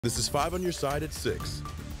This is 5 on your side at 6.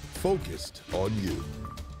 Focused on you.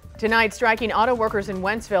 Tonight, striking auto workers in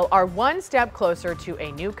Wentzville are one step closer to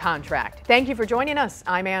a new contract. Thank you for joining us.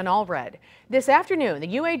 I'm Ann Allred. This afternoon,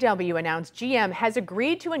 the UAW announced GM has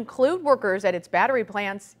agreed to include workers at its battery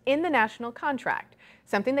plants in the national contract,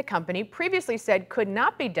 something the company previously said could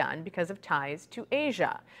not be done because of ties to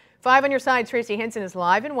Asia. 5 on your side, Tracy Hinson is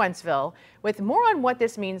live in Wentzville with more on what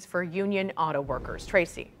this means for union auto workers.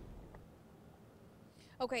 Tracy.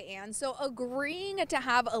 Okay, Ann, so agreeing to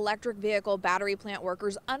have electric vehicle battery plant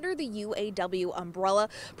workers under the UAW umbrella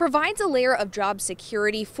provides a layer of job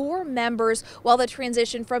security for members while the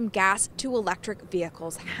transition from gas to electric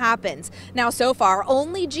vehicles happens. Now, so far,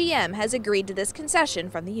 only GM has agreed to this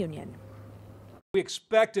concession from the union. We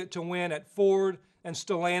expect it to win at Ford and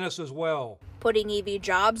Stellantis as well. Putting EV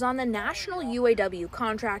jobs on the national UAW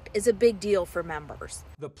contract is a big deal for members.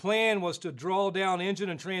 The plan was to draw down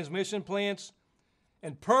engine and transmission plants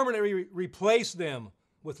and permanently replace them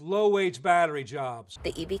with low-wage battery jobs.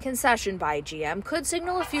 The EV concession by GM could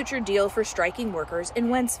signal a future deal for striking workers in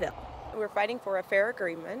Wentzville. We're fighting for a fair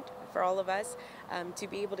agreement for all of us to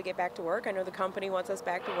be able to get back to work. I know the company wants us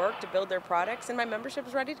back to work to build their products, and my membership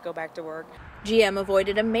is ready to go back to work. GM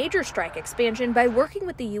avoided a major strike expansion by working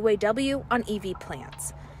with the UAW on EV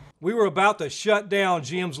plants. We were about to shut down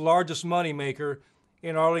GM's largest moneymaker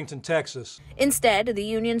in Arlington, Texas. Instead, the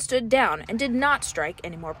union stood down and did not strike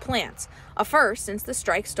any more plants, a first since the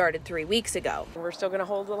strike started 3 weeks ago. We're still going to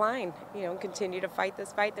hold the line, continue to fight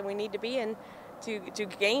this fight that we need to be in to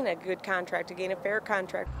gain a good contract, to gain a fair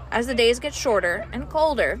contract. As the days get shorter and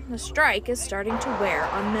colder, the strike is starting to wear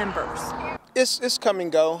on members. It's come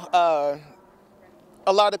and go.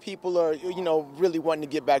 A lot of people are, really wanting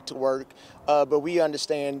to get back to work, but we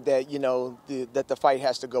understand that, that the fight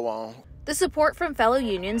has to go on. The support from fellow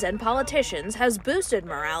unions and politicians has boosted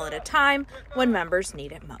morale at a time when members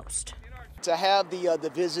need it most. To have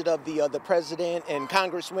the visit of the president and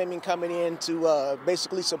congresswomen coming in to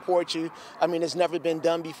basically support you, it's never been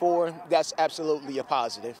done before. That's absolutely a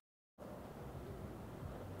positive.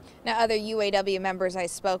 Now, other UAW members I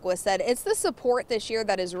spoke with said it's the support this year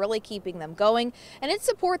that is really keeping them going, and it's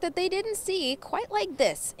support that they didn't see quite like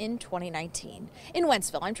this in 2019. In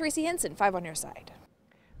Wentzville, I'm Tracy Hinson, 5 on your side.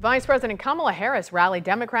 Vice President Kamala Harris rallied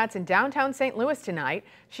Democrats in downtown St. Louis tonight.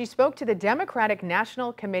 She spoke to the Democratic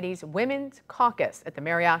National Committee's Women's Caucus at the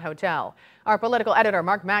Marriott Hotel. Our political editor,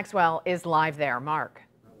 Mark Maxwell, is live there. Mark.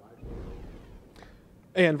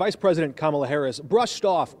 And Vice President Kamala Harris brushed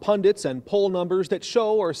off pundits and poll numbers that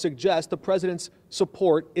show or suggest the president's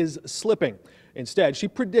support is slipping. Instead, she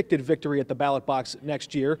predicted victory at the ballot box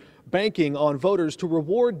next year, banking on voters to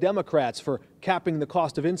reward Democrats for capping the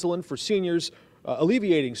cost of insulin for seniors,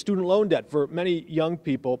 alleviating student loan debt for many young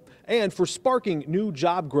people, and for sparking new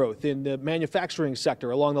job growth in the manufacturing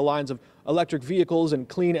sector along the lines of electric vehicles and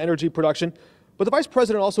clean energy production. But the vice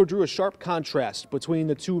president also drew a sharp contrast between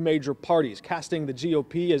the two major parties, casting the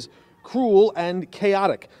GOP as cruel and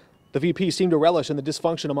chaotic. The VP seemed to relish in the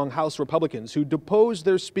dysfunction among House Republicans who deposed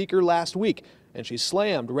their speaker last week, and she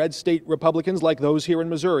slammed red state Republicans like those here in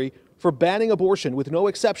Missouri for banning abortion with no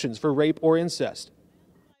exceptions for rape or incest.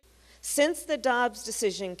 Since the Dobbs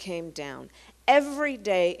decision came down, every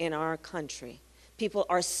day in our country, people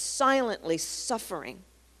are silently suffering.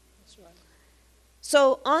 That's right.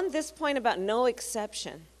 So on this point about no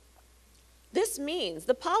exception, this means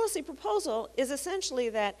the policy proposal is essentially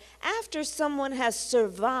that after someone has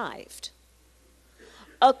survived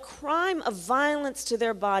a crime of violence to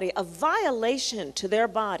their body, a violation to their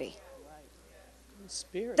body,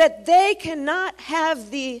 that they cannot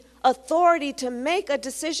have the authority to make a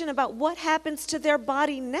decision about what happens to their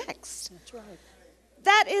body next. That's right.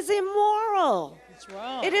 That is immoral. That's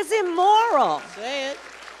wrong. It is immoral. Say it.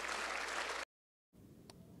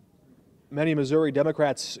 Many Missouri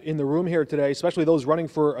Democrats in the room here today, especially those running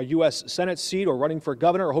for a U.S. Senate seat or running for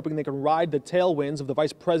governor, are hoping they can ride the tailwinds of the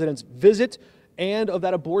vice president's visit and of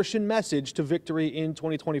that abortion message to victory in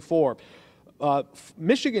 2024.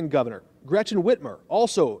 Michigan Governor Gretchen Whitmer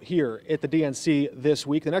also here at the DNC this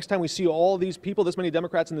week. The next time we see all these people, this many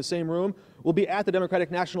Democrats in the same room, will be at the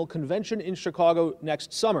Democratic National Convention in Chicago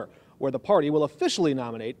next summer, where the party will officially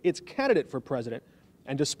nominate its candidate for president.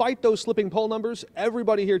 And despite those slipping poll numbers,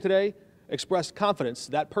 everybody here today expressed confidence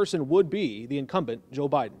that person would be the incumbent Joe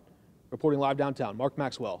Biden. Reporting live downtown, Mark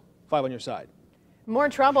Maxwell, 5 on your side. More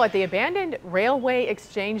trouble at the abandoned Railway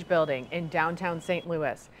Exchange building in downtown St.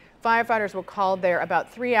 Louis. Firefighters were called there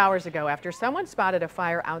about 3 hours ago after someone spotted a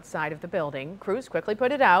fire outside of the building. Crews quickly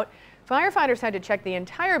put it out. Firefighters had to check the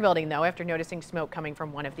entire building, though, after noticing smoke coming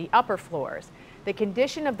from one of the upper floors. The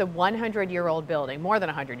condition of the 100-year-old building, more than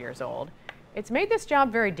 100 years old, It's made this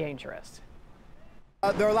job very dangerous.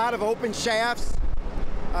 There are a lot of open shafts,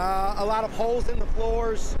 a lot of holes in the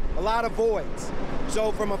floors, a lot of voids.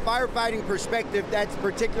 So from a firefighting perspective, that's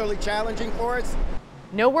particularly challenging for us.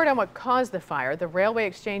 No word on what caused the fire. The Railway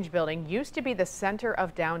Exchange building used to be the center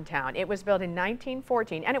of downtown. It was built in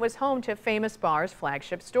 1914 and it was home to Famous Barr's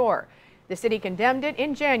flagship store. The city condemned it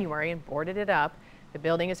in January and boarded it up. The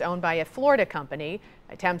building is owned by a Florida company.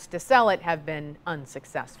 Attempts to sell it have been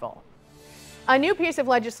unsuccessful. A new piece of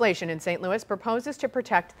legislation in St. Louis proposes to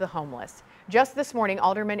protect the homeless. Just this morning,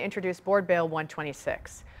 aldermen introduced Board Bill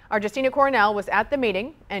 126. Our Justina Coronel was at the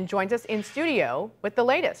meeting and joins us in studio with the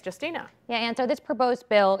latest. Justina. Yeah, and so this proposed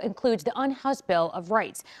bill includes the Unhoused Bill of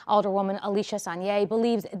Rights. Alderwoman Alicia Sanier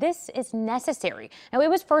believes this is necessary. Now, it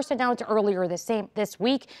was first announced earlier this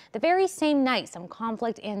week. The very same night, some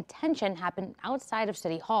conflict and tension happened outside of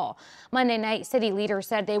City Hall. Monday night, city leaders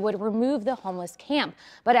said they would remove the homeless camp,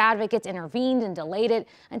 but advocates intervened and delayed it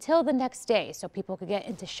until the next day so people could get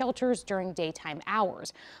into shelters during daytime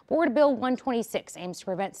hours. Board Bill 126 aims to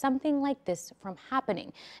prevent something like this from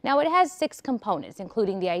happening. Now, it has 6 components,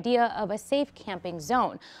 including the idea of a safe camping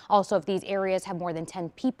zone. Also, if these areas have more than 10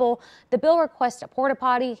 people, the bill requests a porta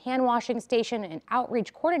potty, hand washing station, an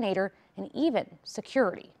outreach coordinator, and even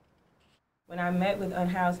security. When I met with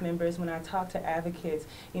unhoused members, when I talked to advocates,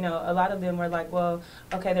 you know, a lot of them were like, well,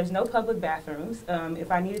 okay, there's no public bathrooms.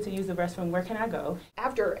 If I needed to use the restroom, where can I go?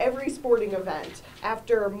 After every sporting event,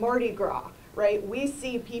 after Mardi Gras, right, we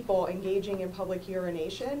see people engaging in public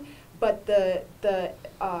urination, but the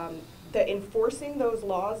enforcing those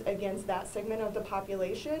laws against that segment of the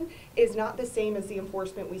population is not the same as the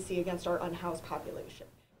enforcement we see against our unhoused population.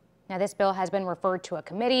 Now, this bill has been referred to a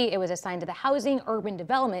committee. It was assigned to the Housing, Urban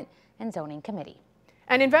Development, and Zoning Committee.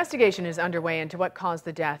 An investigation is underway into what caused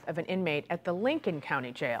the death of an inmate at the Lincoln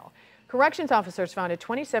County Jail. Corrections officers found a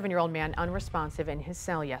 27-year-old man unresponsive in his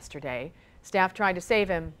cell yesterday. Staff tried to save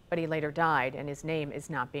him, but he later died, and his name is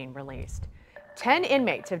not being released. 10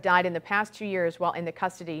 inmates have died in the past 2 years while in the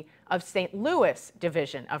custody of St. Louis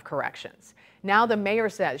Division of Corrections. Now the mayor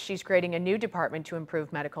says she's creating a new department to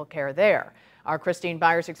improve medical care there. Our Christine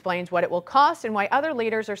Byers explains what it will cost and why other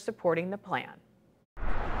leaders are supporting the plan.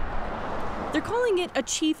 They're calling it a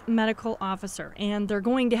chief medical officer, and they're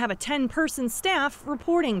going to have a 10-person staff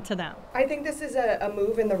reporting to them. I think this is a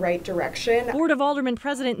move in the right direction. Board of Aldermen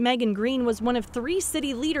President Megan Green was one of 3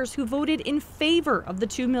 city leaders who voted in favor of the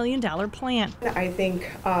 $2 million plan. I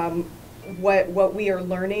think what we are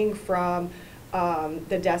learning from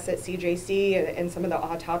the deaths at CJC and some of the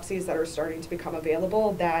autopsies that are starting to become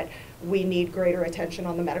available, that we need greater attention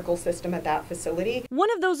on the medical system at that facility. One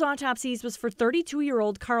of those autopsies was for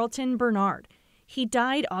 32-year-old Carlton Bernard. He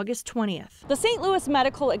died August 20th. The St. Louis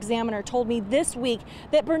Medical Examiner told me this week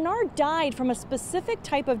that Bernard died from a specific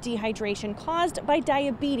type of dehydration caused by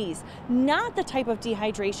diabetes, not the type of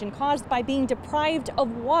dehydration caused by being deprived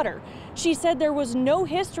of water. She said there was no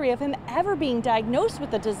history of him ever being diagnosed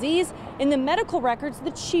with the disease in the medical records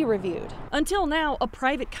that she reviewed. Until now, a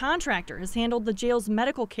private contractor has handled the jail's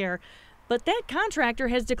medical care, but that contractor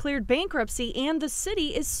has declared bankruptcy and the city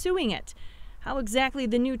is suing it. How exactly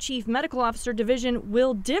the new chief medical officer division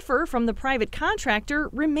will differ from the private contractor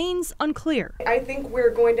remains unclear. I think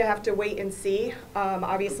we're going to have to wait and see.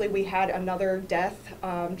 Obviously, we had another death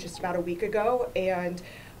just about a week ago, and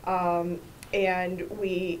I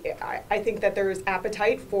think that there's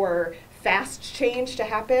appetite for fast change to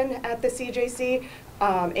happen at the CJC,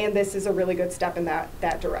 and this is a really good step in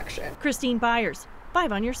that direction. Christine Byers,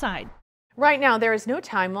 5 on your side. Right now, there is no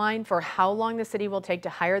timeline for how long the city will take to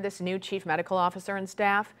hire this new chief medical officer and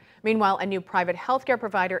staff. Meanwhile, a new private healthcare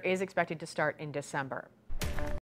provider is expected to start in December.